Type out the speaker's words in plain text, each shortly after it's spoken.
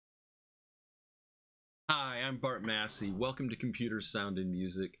Hi, I'm Bart Massey. Welcome to Computer Sound and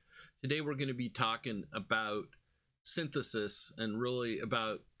Music. Today we're going to be talking about synthesis and really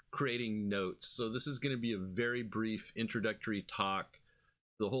about creating notes. So this is going to be a very brief introductory talk,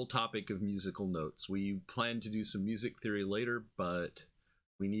 the whole topic of musical notes. We plan to do some music theory later, but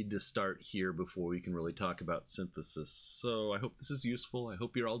we need to start here before we can really talk about synthesis. So I hope this is useful. I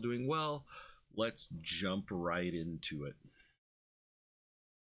hope you're all doing well. Let's jump right into it.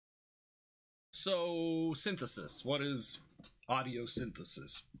 So synthesis, what is audio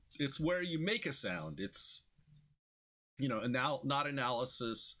synthesis? It's where you make a sound. It's, not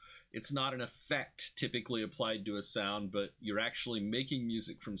analysis. It's not an effect typically applied to a sound, but you're actually making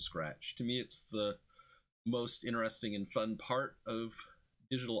music from scratch. To me, it's the most interesting and fun part of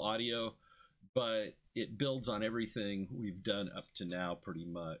digital audio, but it builds on everything we've done up to now pretty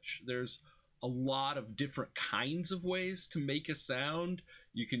much. There's a lot of different kinds of ways to make a sound.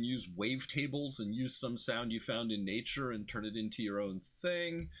 You can use wavetables and use some sound you found in nature and turn it into your own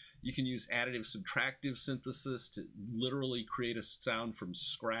thing. You can use additive subtractive synthesis to literally create a sound from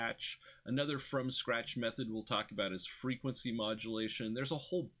scratch. Another from scratch method we'll talk about is frequency modulation. There's a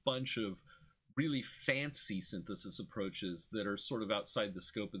whole bunch of really fancy synthesis approaches that are sort of outside the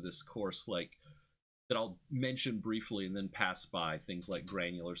scope of this course, like that I'll mention briefly and then pass by. Things like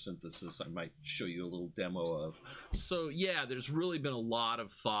granular synthesis I might show you a little demo of. So yeah, there's really been a lot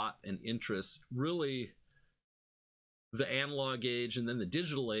of thought and interest. Really, the analog age and then the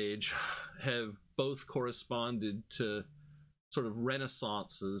digital age have both corresponded to sort of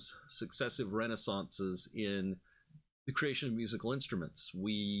renaissances, successive renaissances in the creation of musical instruments.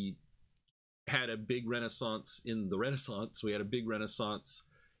 We had a big renaissance in the Renaissance. We had a big renaissance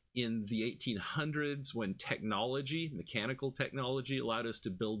in the 1800s when technology, mechanical technology, allowed us to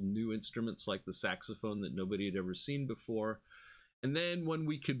build new instruments like the saxophone that nobody had ever seen before. And then when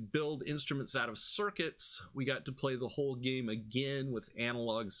we could build instruments out of circuits, we got to play the whole game again with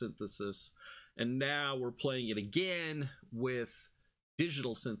analog synthesis. And now we're playing it again with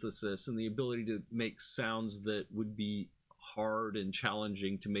digital synthesis and the ability to make sounds that would be hard and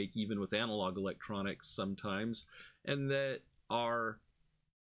challenging to make even with analog electronics sometimes, and that are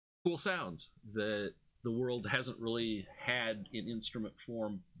cool sounds that the world hasn't really had in instrument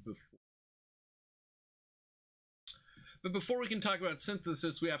form before. But before we can talk about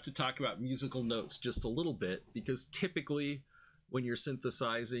synthesis, we have to talk about musical notes just a little bit, because typically when you're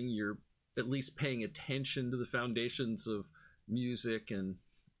synthesizing, you're at least paying attention to the foundations of music and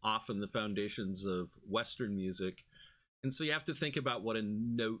often the foundations of Western music. And so you have to think about what a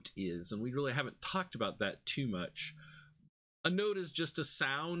note is, and we really haven't talked about that too much. A note is just a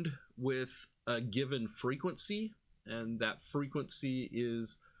sound with a given frequency, and that frequency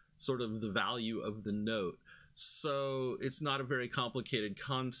is sort of the value of the note. So it's not a very complicated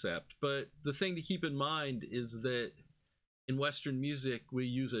concept, but the thing to keep in mind is that in Western music, we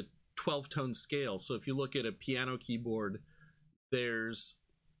use a 12-tone scale. So if you look at a piano keyboard, there's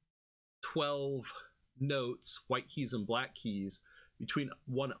 12 notes, white keys and black keys, between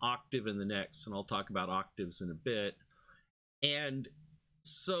one octave and the next, and I'll talk about octaves in a bit. And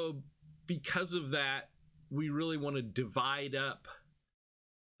so because of that, we really want to divide up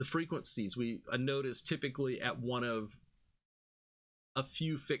the frequencies. A note is typically at one of a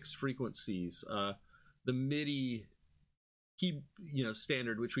few fixed frequencies. The MIDI key,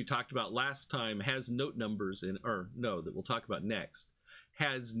 standard, which we talked about last time, has note numbers that we'll talk about next,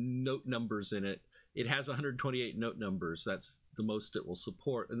 has note numbers in it. It has 128 note numbers. That's the most it will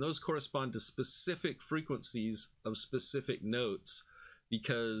support. And those correspond to specific frequencies of specific notes,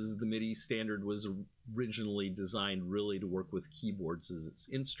 because the MIDI standard was originally designed really to work with keyboards as its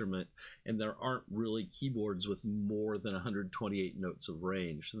instrument. And there aren't really keyboards with more than 128 notes of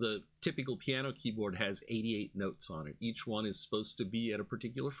range. The typical piano keyboard has 88 notes on it. Each one is supposed to be at a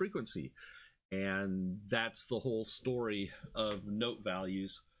particular frequency. And that's the whole story of note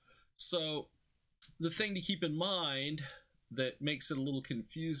values. So the thing to keep in mind that makes it a little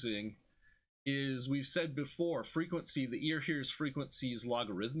confusing is, we've said before, frequency, the ear hears frequencies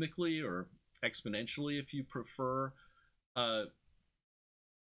logarithmically or exponentially if you prefer,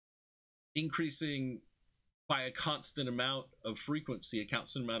 increasing by a constant amount of frequency, a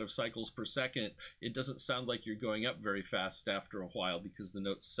constant amount of cycles per second. It doesn't sound like you're going up very fast after a while because the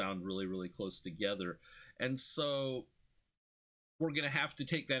notes sound really, really close together. And so we're going to have to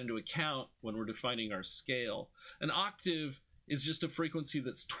take that into account when we're defining our scale. An octave is just a frequency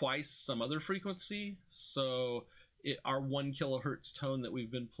that's twice some other frequency. So our 1 kilohertz tone that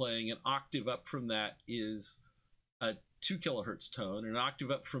we've been playing, an octave up from that is a 2 kilohertz tone, and an octave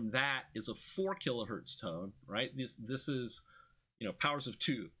up from that is a 4 kilohertz tone, right? This is, powers of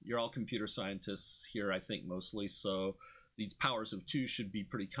 2. You're all computer scientists here, I think, mostly, so these powers of 2 should be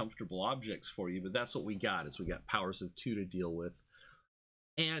pretty comfortable objects for you, but that's what we got, is we got powers of 2 to deal with.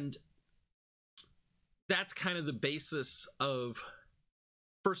 And that's kind of the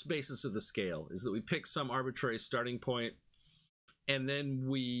first basis of the scale, is that we pick some arbitrary starting point, and then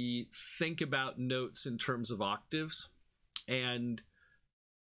we think about notes in terms of octaves. And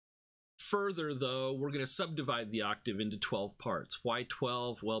further, though, we're going to subdivide the octave into 12 parts. Why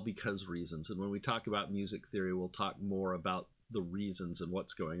 12? Well, because reasons. And when we talk about music theory, we'll talk more about the reasons and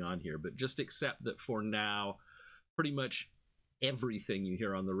what's going on here. But just accept that for now, pretty much everything you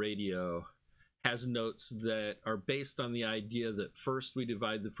hear on the radio has notes that are based on the idea that first we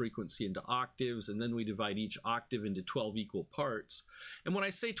divide the frequency into octaves, and then we divide each octave into 12 equal parts. And when I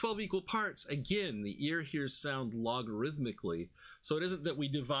say 12 equal parts, again, the ear hears sound logarithmically. So it isn't that we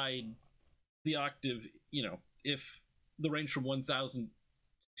divide the octave, if the range from 1,000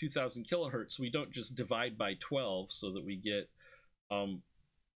 to 2,000 kilohertz, we don't just divide by 12 so that we get,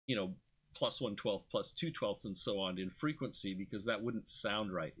 plus 1/12 plus 2/12 and so on in frequency, because that wouldn't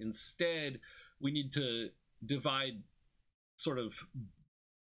sound right. Instead, we need to divide sort of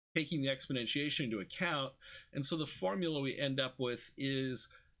taking the exponentiation into account. And so the formula we end up with is,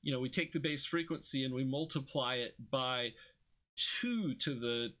 we take the base frequency and we multiply it by 2 to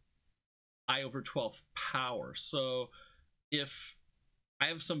the I over 12th power. So if I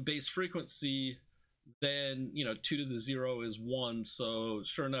have some base frequency, then 2 to the 0 is 1. So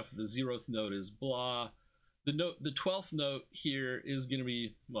sure enough, the 0th note is blah. The 12th note here is going to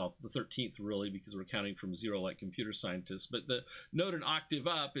be, well, the 13th really, because we're counting from 0 like computer scientists. But the note an octave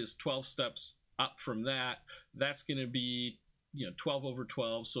up is 12 steps up from that. That's going to be 12 over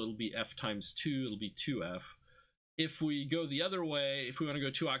 12, so it'll be F times 2. It'll be 2F. If we go the other way, if we want to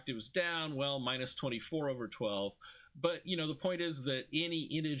go 2 octaves down, well, minus 24 over 12. But, the point is that any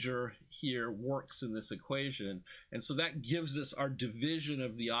integer here works in this equation. And so that gives us our division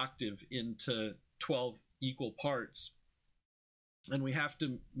of the octave into 12 equal parts. And we have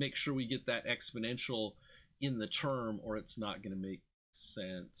to make sure we get that exponential in the term, or it's not going to make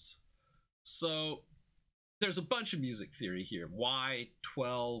sense. So there's a bunch of music theory here. Why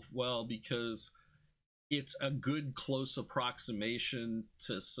 12? Well, because it's a good close approximation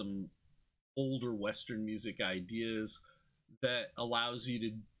to some older Western music ideas that allows you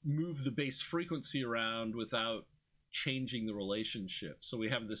to move the base frequency around without changing the relationship. So we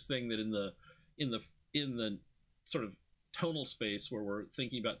have this thing that in the sort of tonal space where we're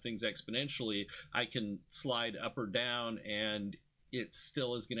thinking about things exponentially, I can slide up or down and it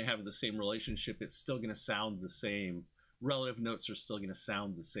still is going to have the same relationship. It's still going to sound the same. Relative notes are still going to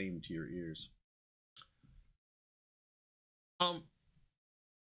sound the same to your ears.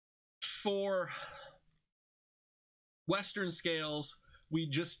 For Western scales, we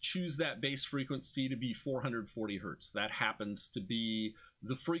just choose that base frequency to be 440 hertz. That happens to be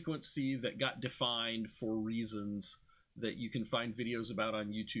the frequency that got defined for reasons that you can find videos about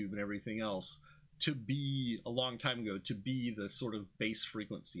on YouTube and everything else, to be, a long time ago, to be the sort of base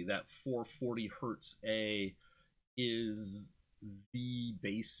frequency. That 440 hertz A is the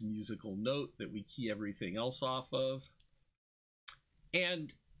base musical note that we key everything else off of.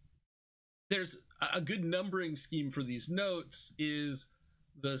 And there's a good numbering scheme for these notes is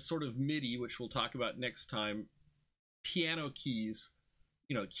the sort of MIDI, which we'll talk about next time. Piano keys,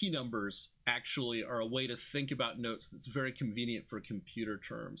 key numbers actually are a way to think about notes that's very convenient for computer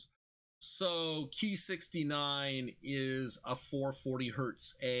terms. So key 69 is a 440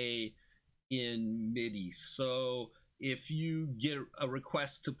 hertz A in MIDI. So if you get a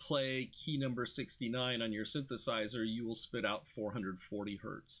request to play key number 69 on your synthesizer, you will spit out 440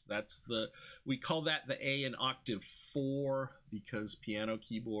 hertz. We call that the A in octave 4 because piano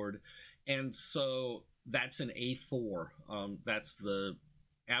keyboard. And so that's an A4. That's the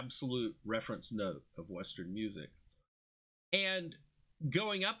absolute reference note of Western music. And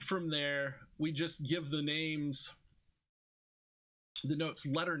going up from there, we just give the notes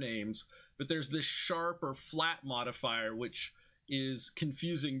letter names, but there's this sharp or flat modifier, which is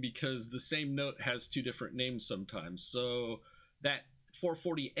confusing because the same note has 2 different names sometimes. So that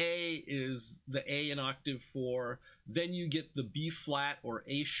 440A is the A in octave 4. Then you get the B flat or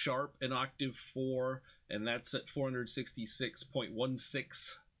A sharp in octave 4, and that's at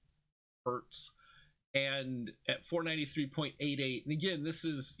 466.16 hertz. And at 493.88, and again, this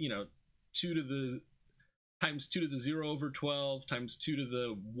is, 2 to the times 2 to the 0 over 12 times 2 to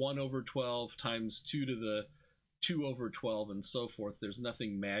the 1 over 12 times 2 to the 2 over 12 and so forth. There's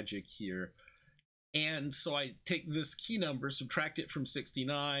nothing magic here. And so I take this key number, subtract it from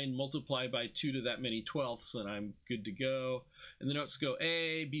 69, multiply by 2 to that many twelfths, and I'm good to go. And the notes go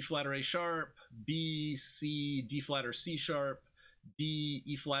A, B flat or A sharp, B, C, D flat or C sharp, D,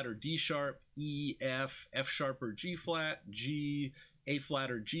 E flat or D sharp, E, F, F sharp or G flat, G, A flat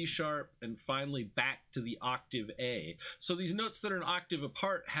or G sharp, and finally back to the octave A. So these notes that are an octave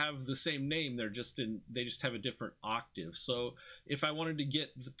apart have the same name, they just have a different octave. So if I wanted to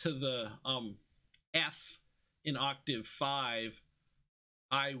get to the F in octave 5,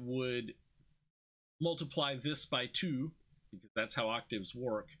 I would multiply this by 2, because that's how octaves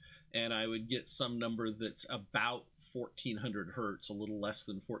work, and I would get some number that's about 1400 hertz, a little less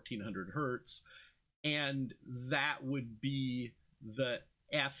than 1400 hertz, and that would be the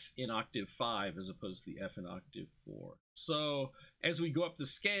F in octave 5 as opposed to the F in octave 4. So as we go up the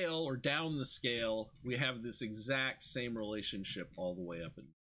scale or down the scale, we have this exact same relationship all the way up.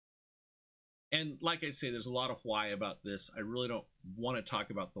 And like I say, there's a lot of why about this. I really don't want to talk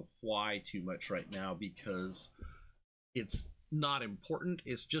about the why too much right now because it's not important.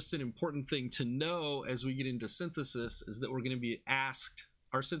 It's just an important thing to know as we get into synthesis, is that we're going to be asked,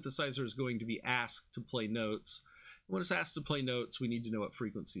 our synthesizer is going to be asked to play notes. When it's asked to play notes, we need to know what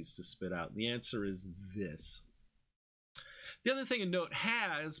frequencies to spit out. And the answer is this. The other thing a note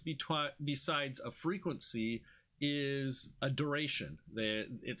has besides a frequency is a duration.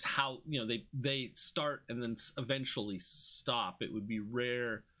 It's how, they start and then eventually stop. It would be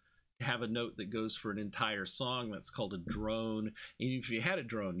rare to have a note that goes for an entire song. That's called a drone. And if you had a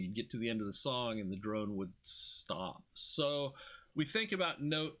drone, you'd get to the end of the song and the drone would stop. So we think about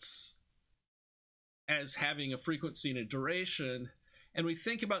notes as having a frequency and a duration, and we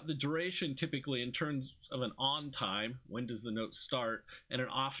think about the duration typically in terms of an on time, when does the note start, and an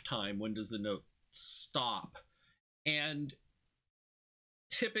off time, when does the note stop. And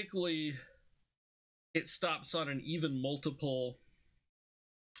typically it stops on an even multiple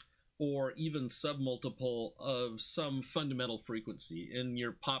or even submultiple of some fundamental frequency. In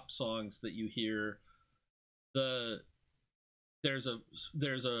your pop songs that you hear, there's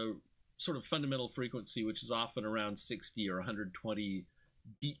a sort of fundamental frequency which is often around 60 or 120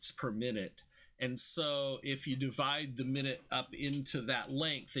 beats per minute. And so if you divide the minute up into that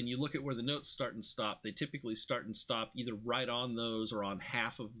length and you look at where the notes start and stop, they typically start and stop either right on those or on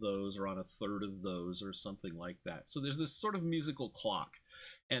half of those or on a third of those or something like that. So there's this sort of musical clock,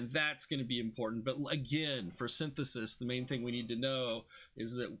 and that's going to be important. But again, for synthesis, the main thing we need to know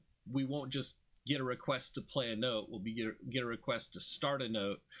is that we won't just get a request to play a note. We'll get a request to start a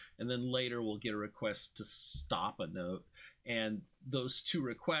note, and then later we'll get a request to stop a note. And those two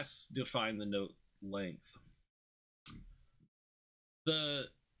requests define the note length.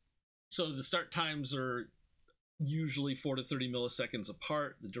 So the start times are usually 4 to 30 milliseconds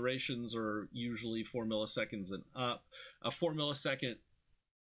apart. The durations are usually 4 milliseconds and up. A 4 millisecond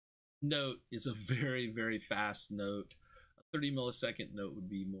note is a very, very fast note. A 30 millisecond note would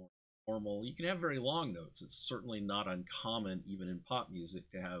be more normal. You can have very long notes. It's certainly not uncommon, even in pop music,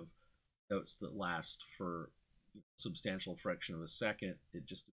 to have notes that last for substantial fraction of a second. It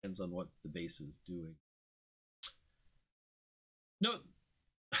just depends on what the bass is doing. Note.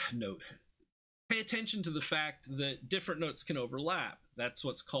 Pay attention to the fact that different notes can overlap. That's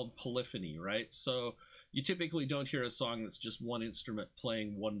what's called polyphony, right? So you typically don't hear a song that's just one instrument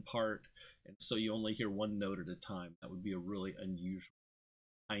playing one part, and so you only hear one note at a time. That would be a really unusual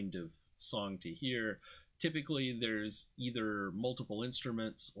kind of song to hear. Typically, there's either multiple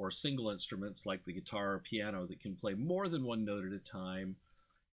instruments or single instruments like the guitar or piano that can play more than one note at a time.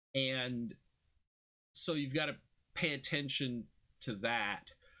 And so you've got to pay attention to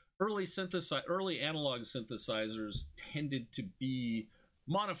that. Early analog synthesizers tended to be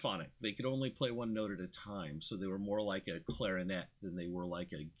monophonic. They could only play one note at a time. So they were more like a clarinet than they were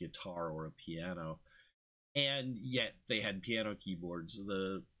like a guitar or a piano. And yet they had piano keyboards.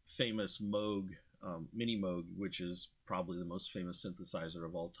 The famous Moog, Mini Moog, which is probably the most famous synthesizer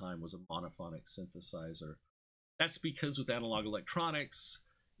of all time, was a monophonic synthesizer. That's because with analog electronics,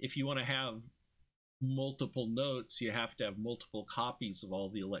 if you want to have multiple notes, you have to have multiple copies of all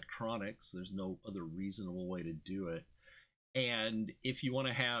the electronics. There's no other reasonable way to do it. And if you want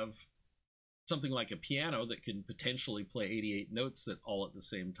to have something like a piano that can potentially play 88 notes all at the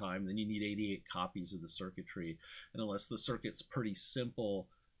same time, then you need 88 copies of the circuitry. And unless the circuit's pretty simple,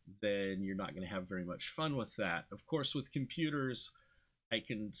 then you're not going to have very much fun with that. Of course, with computers, I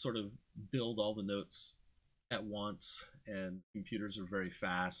can sort of build all the notes at once, and computers are very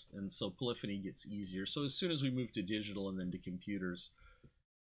fast, and so polyphony gets easier. So as soon as we moved to digital and then to computers,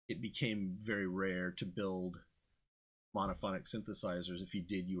 it became very rare to build monophonic synthesizers. If you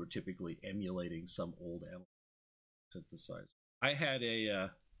did, you were typically emulating some old analog synthesizer. I had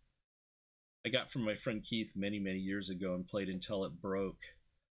I got from my friend Keith many years ago and played until it broke,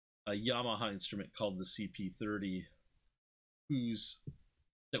 a Yamaha instrument called the CP30,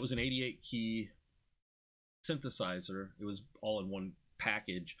 that was an 88 key synthesizer. It was all in one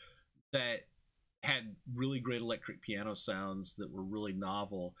package that had really great electric piano sounds that were really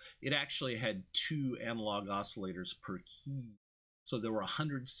novel. It actually had 2 analog oscillators per key, so there were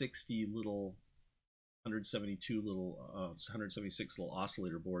 160 little 172 little 176 little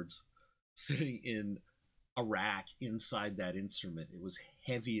oscillator boards sitting in a rack inside that instrument. It was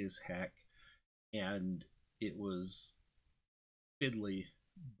heavy as heck, and it was fiddly,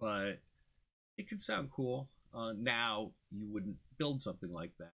 but it could sound cool. Now you wouldn't build something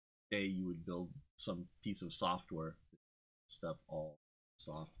like that. Today you would build some piece of software, stuff all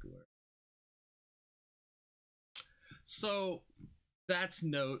software. So that's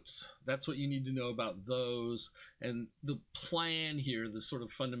notes. That's what you need to know about those. And the plan here, the sort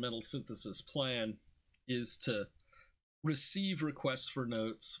of fundamental synthesis plan, is to receive requests for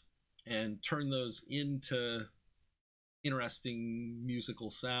notes and turn those into interesting musical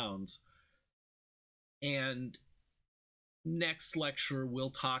sounds. And next lecture, we'll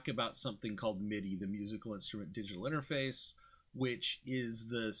talk about something called MIDI, the Musical Instrument Digital Interface, which is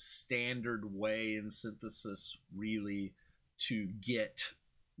the standard way in synthesis, really, to get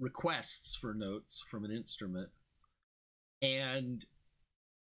requests for notes from an instrument and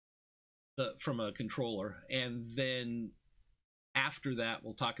from a controller. And then after that,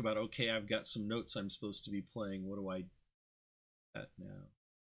 we'll talk about, okay, I've got some notes I'm supposed to be playing. What do I do now?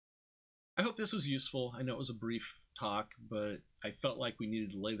 I hope this was useful. I know it was a brief talk, but I felt like we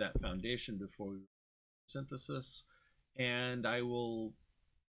needed to lay that foundation before we synthesis. And I will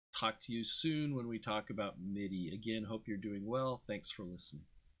talk to you soon when we talk about MIDI. Again, hope you're doing well. Thanks for listening.